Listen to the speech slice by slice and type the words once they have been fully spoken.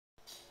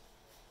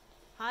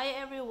Hi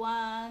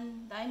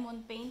everyone,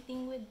 Diamond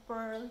Painting with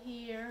Pearl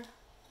here.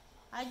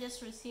 I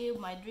just received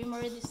my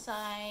Dreamer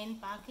Design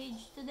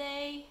package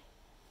today.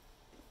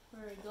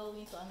 We're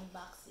going to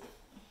unbox it.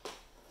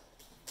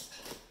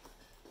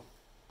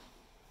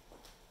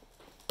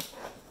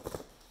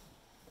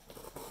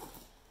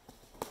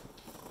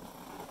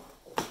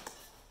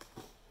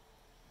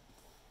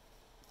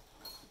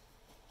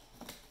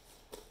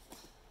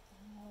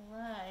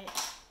 Alright,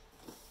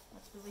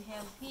 what do we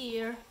have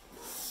here?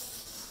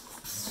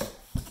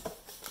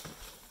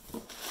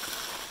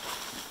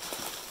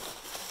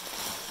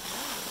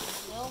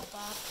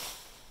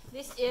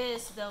 This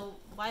is the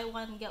buy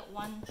one get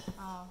one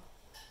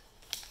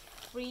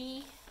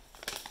free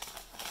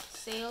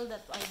sale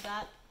that I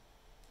got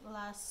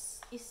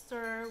last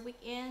Easter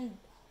weekend.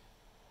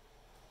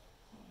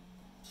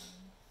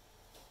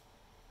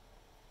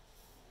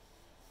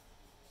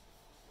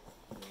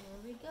 Here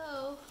we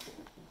go.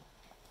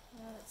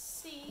 Let's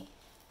see.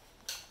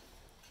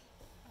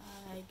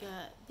 I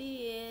got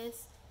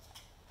this.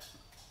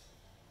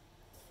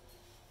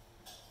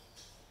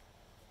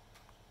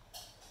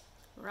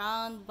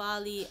 Round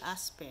Valley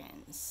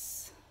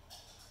Aspens.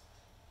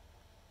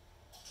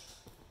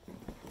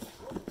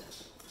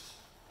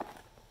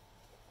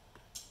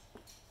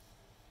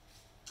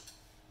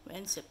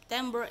 When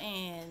September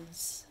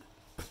ends.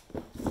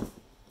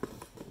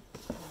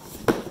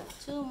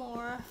 Two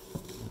more.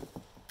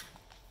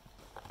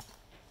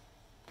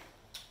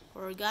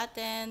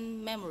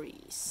 Forgotten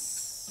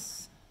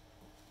Memories.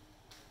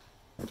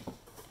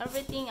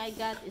 Everything I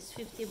got is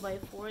 50 by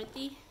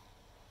 40.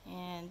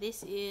 And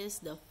this is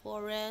the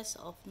Forest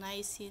of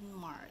Nicene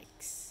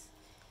Marks.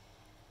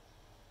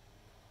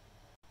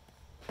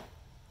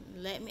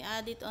 Let me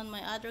add it on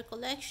my other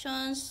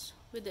collections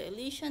with the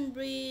Elysian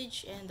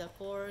Bridge and the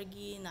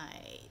Corgi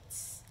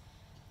Knights.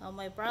 Now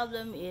my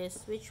problem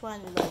is which one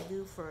will I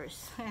do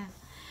first.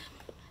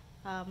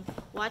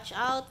 Watch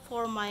out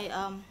for my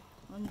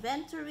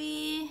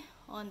inventory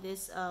on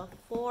this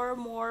 4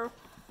 more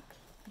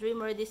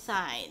Dreamer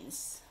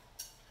designs.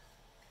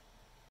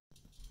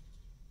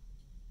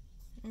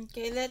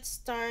 Okay, let's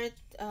start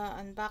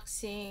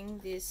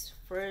unboxing this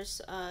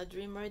first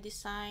Dreamer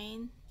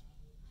design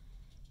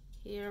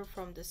here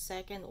from the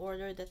second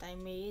order that I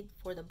made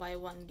for the buy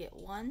one get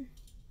one,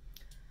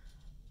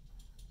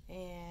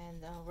 and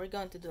we're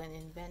going to do an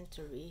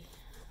inventory.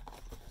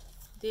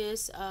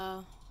 This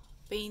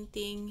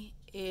painting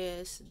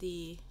is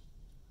the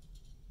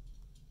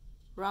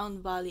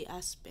Round Valley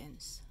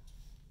Aspens.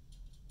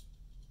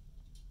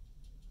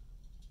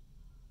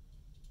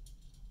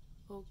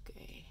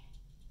 Okay.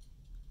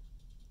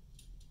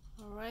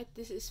 Alright,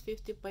 this is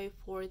 50 by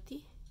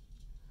 40.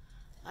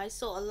 I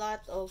saw a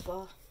lot of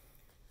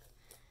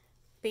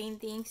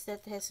paintings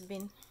that has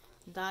been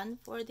done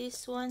for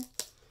this one,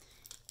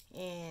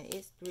 and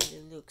it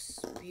really looks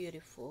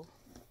beautiful.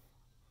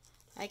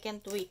 I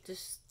can't wait to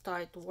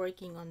start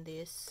working on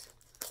this.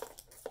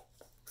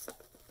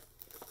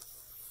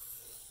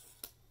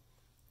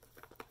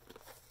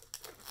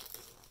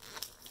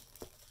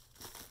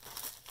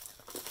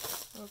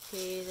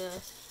 Okay, the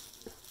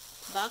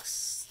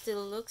box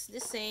still looks the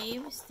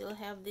same, still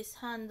have this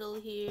handle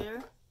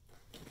here,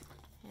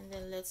 and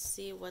then let's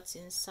see what's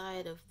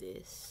inside of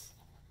this.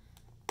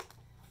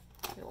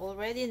 You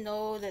already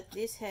know that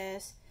this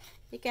has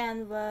the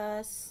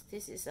canvas.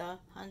 This is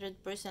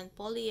 100%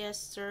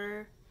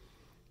 polyester,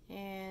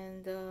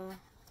 and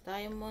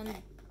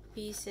diamond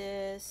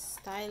pieces,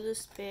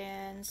 stylus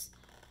pens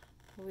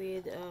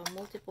with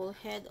multiple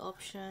head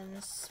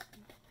options,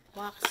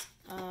 wax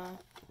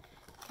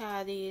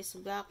caddies,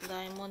 black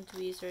diamond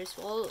tweezers.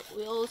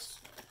 We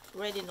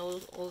already know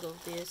all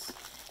of this.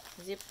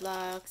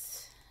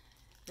 Ziplocs,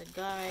 the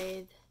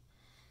guide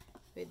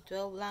with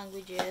 12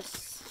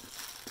 languages.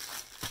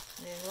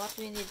 And then what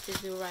we need to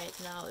do right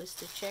now is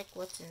to check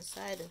what's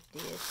inside of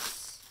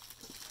this.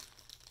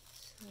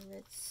 So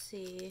let's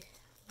see,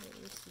 where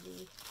is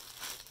the,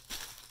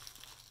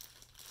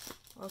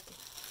 okay,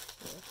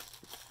 here.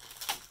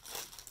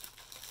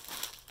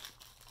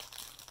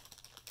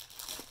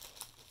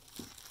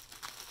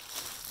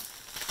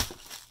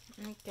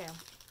 Okay,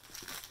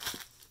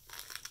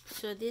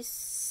 so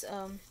this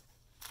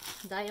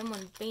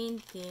diamond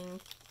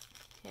painting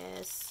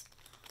has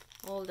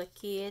all the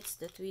kits,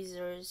 the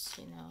tweezers,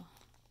 you know,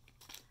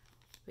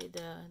 with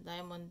the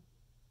diamond,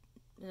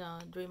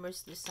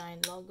 Dreamer's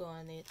Design logo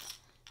on it.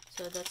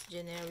 So that's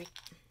generic,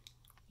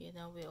 you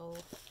know, we all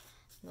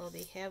know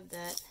they have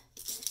that.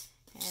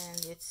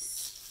 And it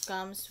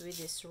comes with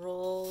this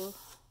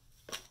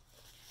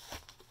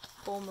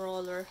foam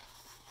roller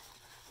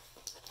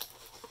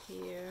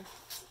here.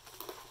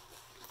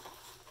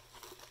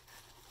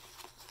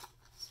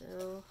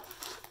 So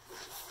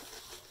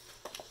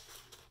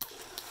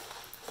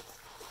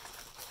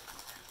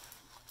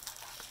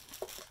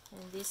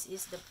and this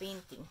is the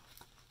painting.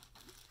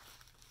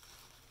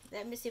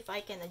 Let me see if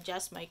I can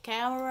adjust my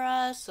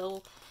camera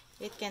so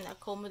it can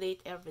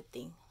accommodate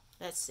everything.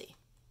 Let's see.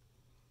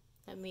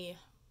 Let me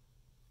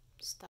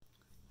stop.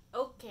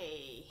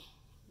 Okay,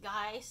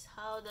 Guys,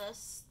 how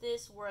does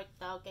this work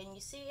now? Can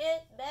you see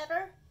it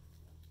better?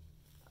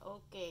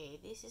 Okay,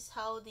 this is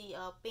how the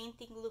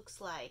painting looks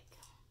like.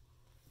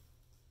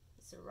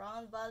 It's a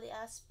round valley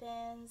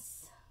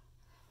aspens,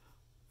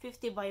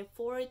 50 by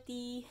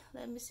 40.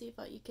 Let me see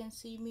if you can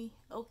see me.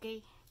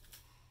 Okay,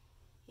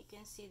 you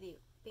can see the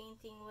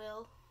painting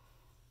well.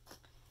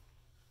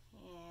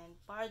 And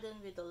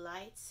pardon with the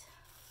lights.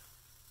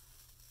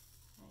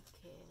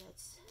 Okay,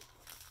 let's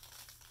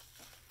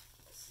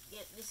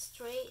get this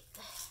straight.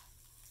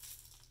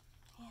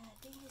 And I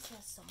think this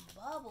has some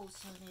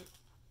bubbles on it.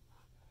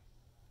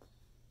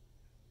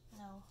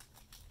 No,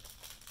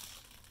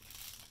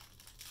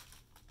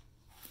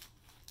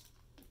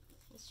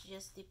 it's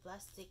just the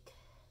plastic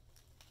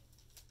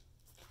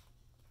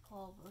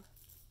cover.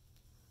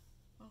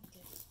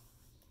 Okay,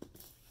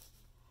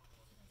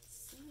 let's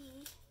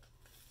see.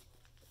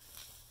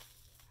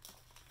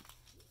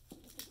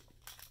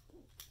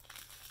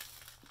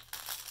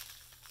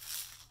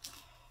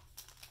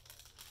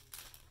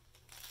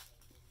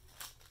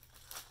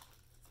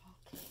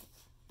 Okay,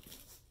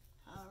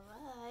 all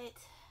right.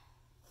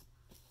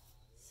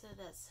 So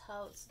that's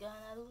how it's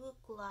gonna look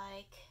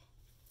like.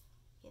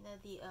 You know,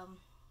 the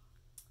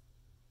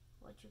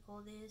what you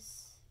call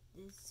this,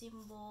 the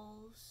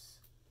symbols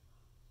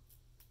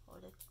or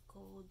the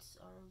codes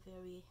are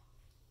very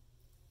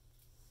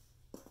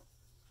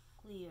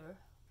clear.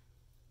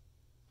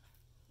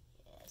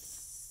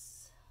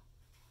 Yes.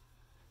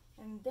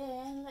 And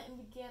then let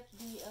me get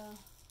the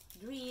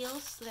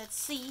drills. Let's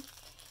see.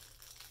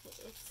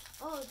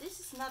 Oh, this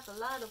is not a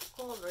lot of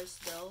colors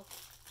though,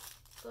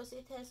 because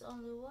it has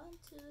only 1,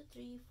 2,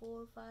 3,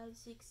 4, 5,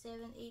 6,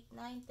 7, 8,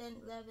 9, 10,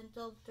 11,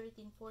 12,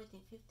 13,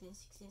 14, 15,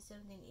 16,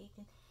 17,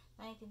 18,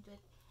 19, 20,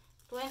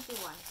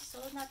 21. So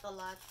not a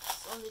lot.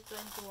 It's only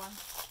 21.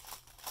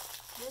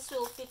 This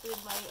will fit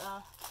with my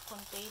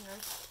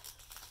containers.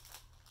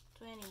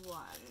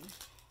 21.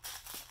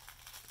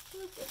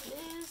 Look at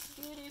this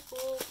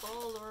beautiful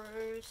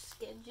colors.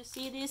 Can you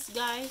see this,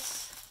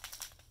 guys?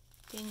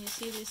 Can you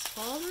see these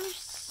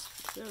colors?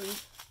 Very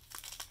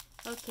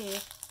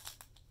okay.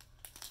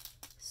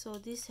 So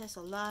this has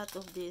a lot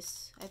of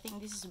this. I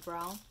think this is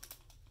brown.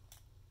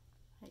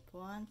 Like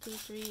 1, 2,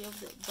 3 of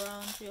the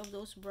brown, 3 of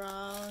those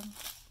brown,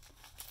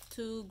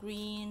 2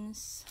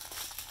 greens.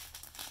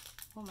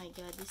 Oh my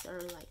god, these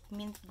are like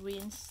mint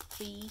greens.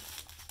 3,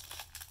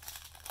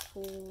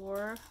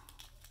 4.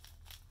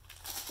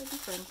 A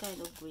different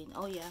kind of green.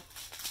 Oh yeah,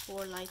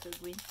 4 lighter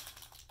green.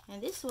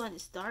 And this one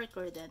is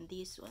darker than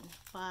this one.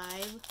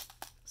 5,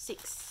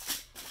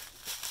 6,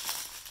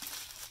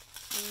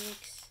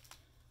 6,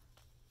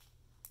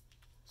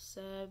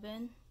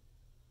 7,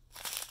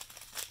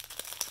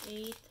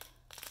 8,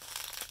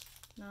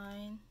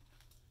 9,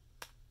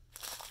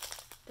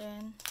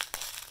 10,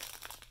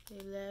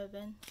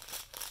 11,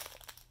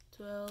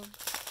 12,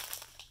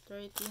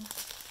 13,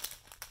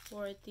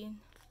 14,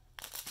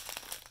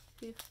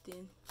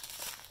 15,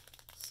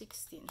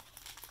 16,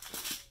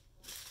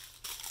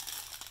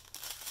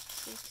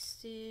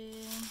 16,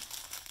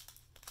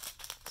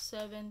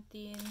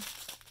 17,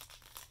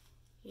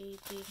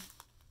 18,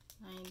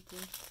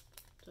 19,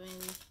 20,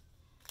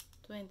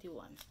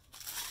 21.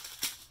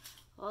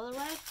 All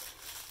right,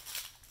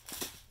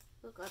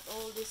 look at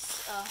all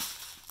these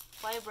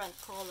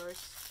vibrant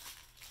colors.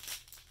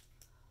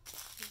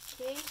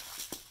 Okay,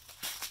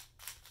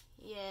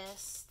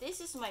 yes,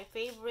 this is my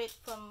favorite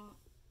from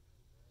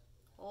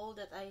all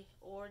that I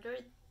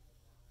ordered,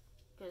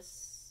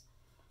 because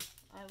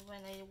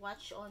when I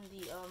watch on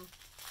the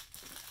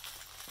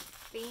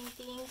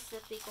paintings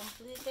that they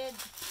completed,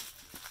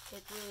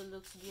 it really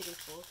looks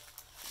beautiful.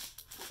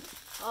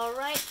 All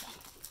right,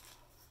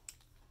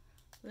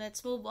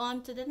 let's move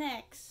on to the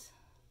next.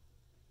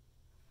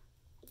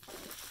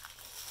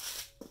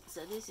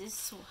 So this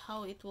is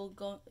how it will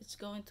go. It's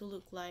going to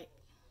look like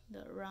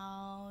the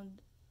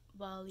round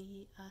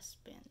valley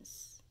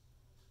aspens.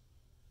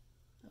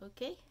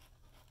 Okay.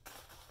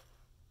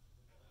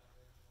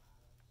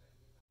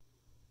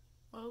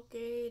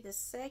 Okay, the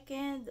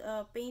second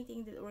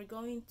painting that we're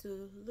going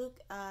to look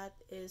at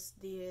is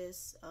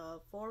this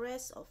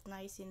forest of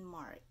Nicene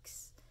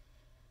marks.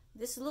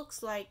 This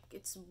looks like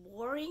it's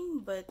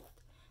boring, but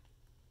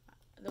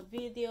the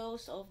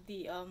videos of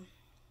the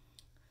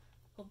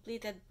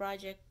completed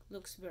project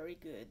looks very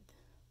good.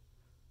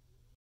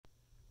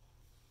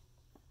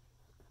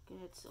 Okay,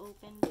 let's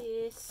open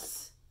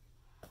this.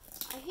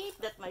 I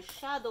hate that my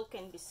shadow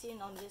can be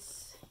seen on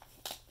this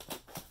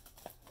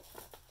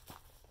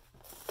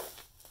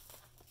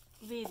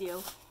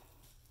video.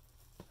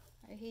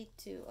 I hate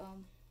to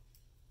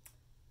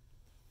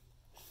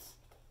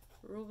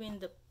ruin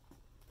the,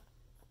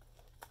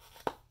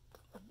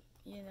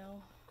 you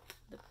know,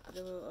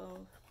 the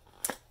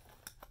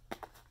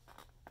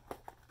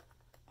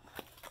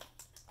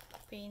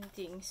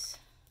paintings.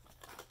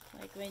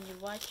 Like when you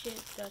watch it,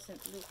 it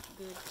doesn't look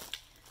good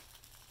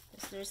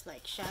because there's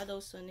like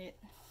shadows on it.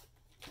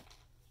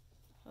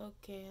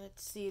 Okay,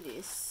 let's see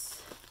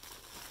this.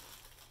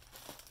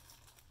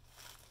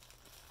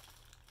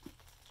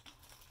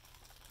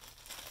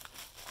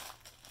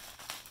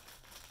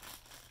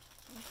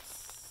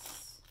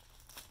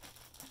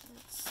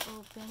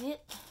 open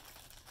it,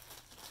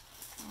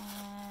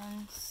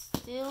 and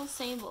still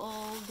same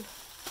old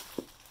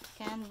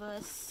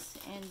canvas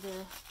and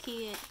the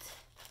kit.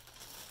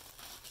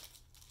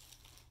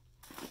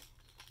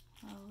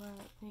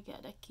 Alright, we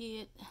got a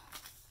kit,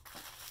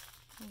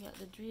 we got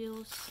the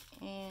drills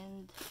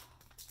and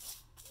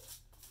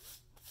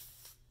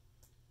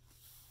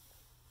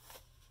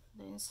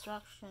the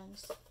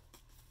instructions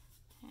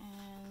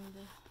and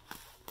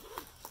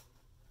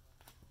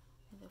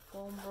the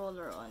foam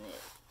roller on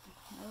it.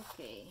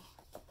 Okay,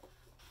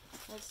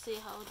 let's see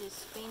how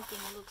this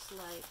painting looks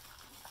like.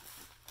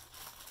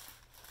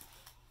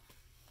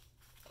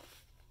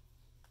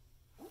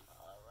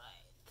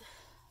 Alright,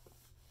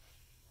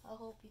 I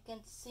hope you can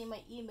see my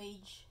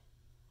image,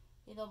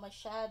 you know, my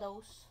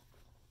shadows,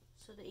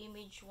 so the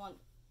image won't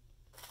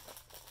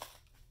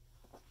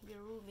be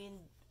ruined.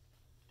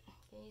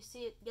 Can you see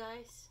it,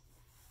 guys?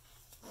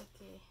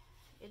 Okay,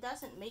 it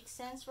doesn't make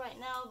sense right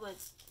now, but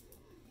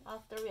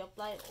after we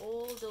apply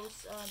all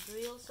those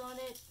drills on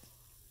it,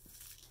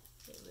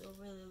 it will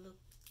really look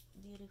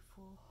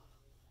beautiful.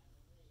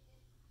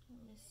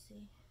 Let's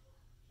see.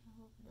 I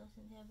hope it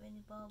doesn't have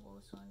any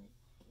bubbles on it.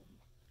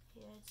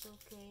 Yeah, it's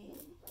okay.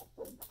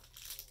 Open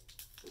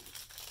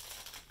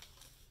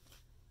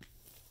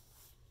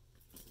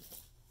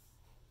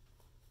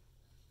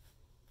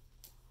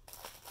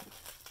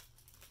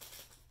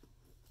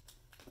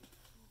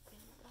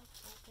it up,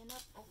 open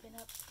up, open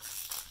up.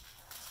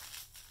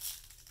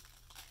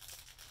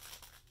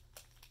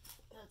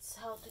 That's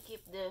how to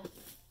keep the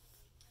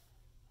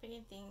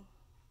painting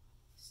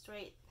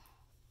straight.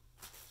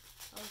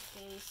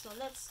 Okay, so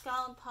let's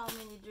count how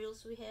many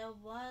drills we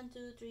have. 1,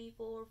 2, 3,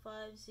 4,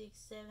 5, 6,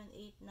 7,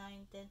 8,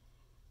 9, 10,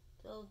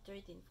 12,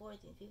 13,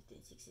 14,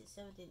 15, 16,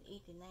 17,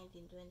 18,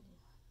 19, 20,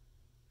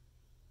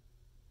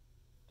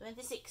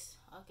 26.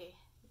 Okay,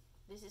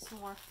 this is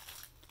more.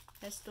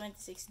 That's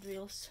 26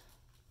 drills.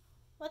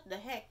 What the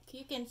heck?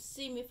 You can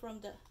see me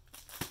from the...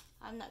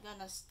 I'm not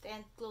gonna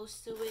stand close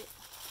to it.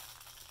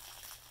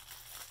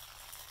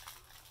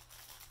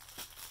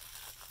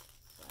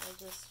 I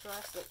just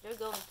trust that you're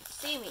going to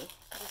see me,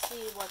 to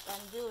see what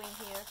I'm doing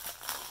here.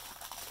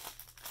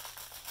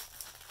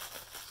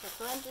 So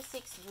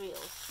 26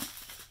 drills.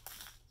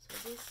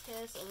 So this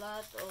has a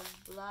lot of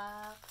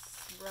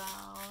blacks,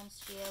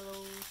 browns,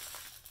 yellows,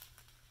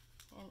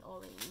 and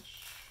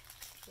orange.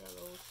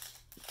 Yellows,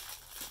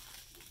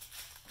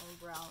 and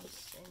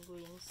browns, and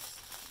greens.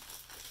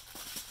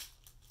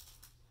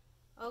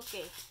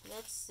 Okay,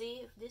 let's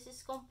see if this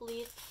is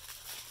complete.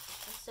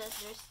 It says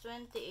there's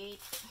 28.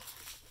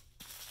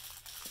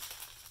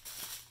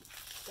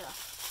 Yeah.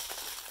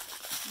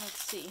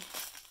 Let's see.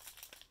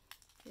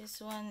 This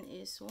one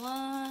is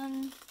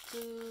 1,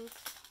 2,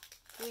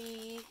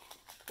 3,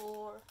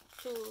 4,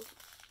 2.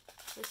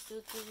 Let's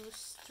do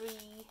 2s,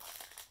 3,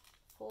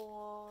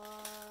 4,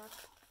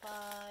 5,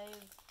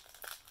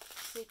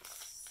 6,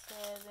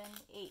 7,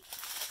 8,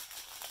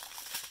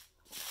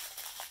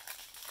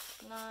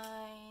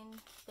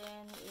 9, 10,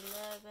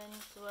 11,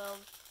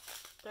 12,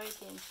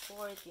 13,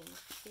 14,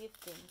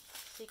 15,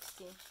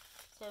 16,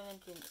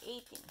 17,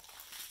 18.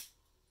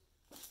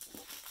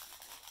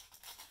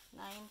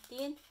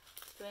 19,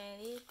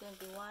 20,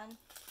 21,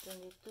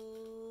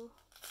 22,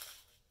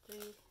 3,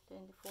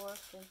 24,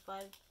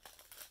 25,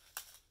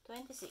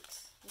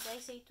 26. Did I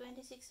say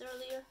 26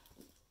 earlier?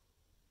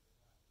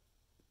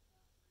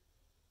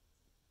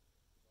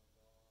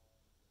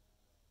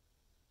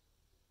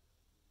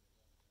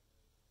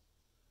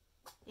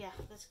 Yeah,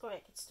 that's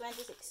correct. It's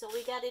 26. So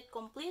we got it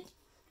complete.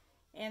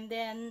 And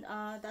then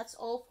that's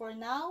all for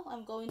now.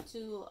 I'm going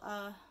to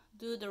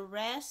do the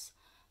rest.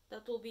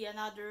 That will be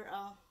another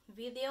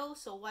video,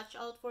 so watch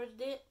out for it.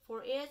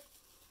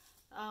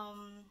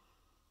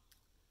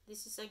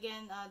 This is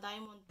again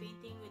diamond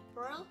painting with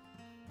pearl,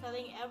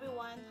 telling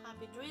everyone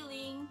happy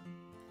drilling.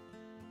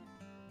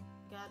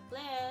 God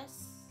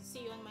bless.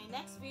 See you on my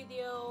next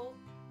video.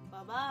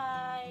 Bye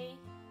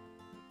bye.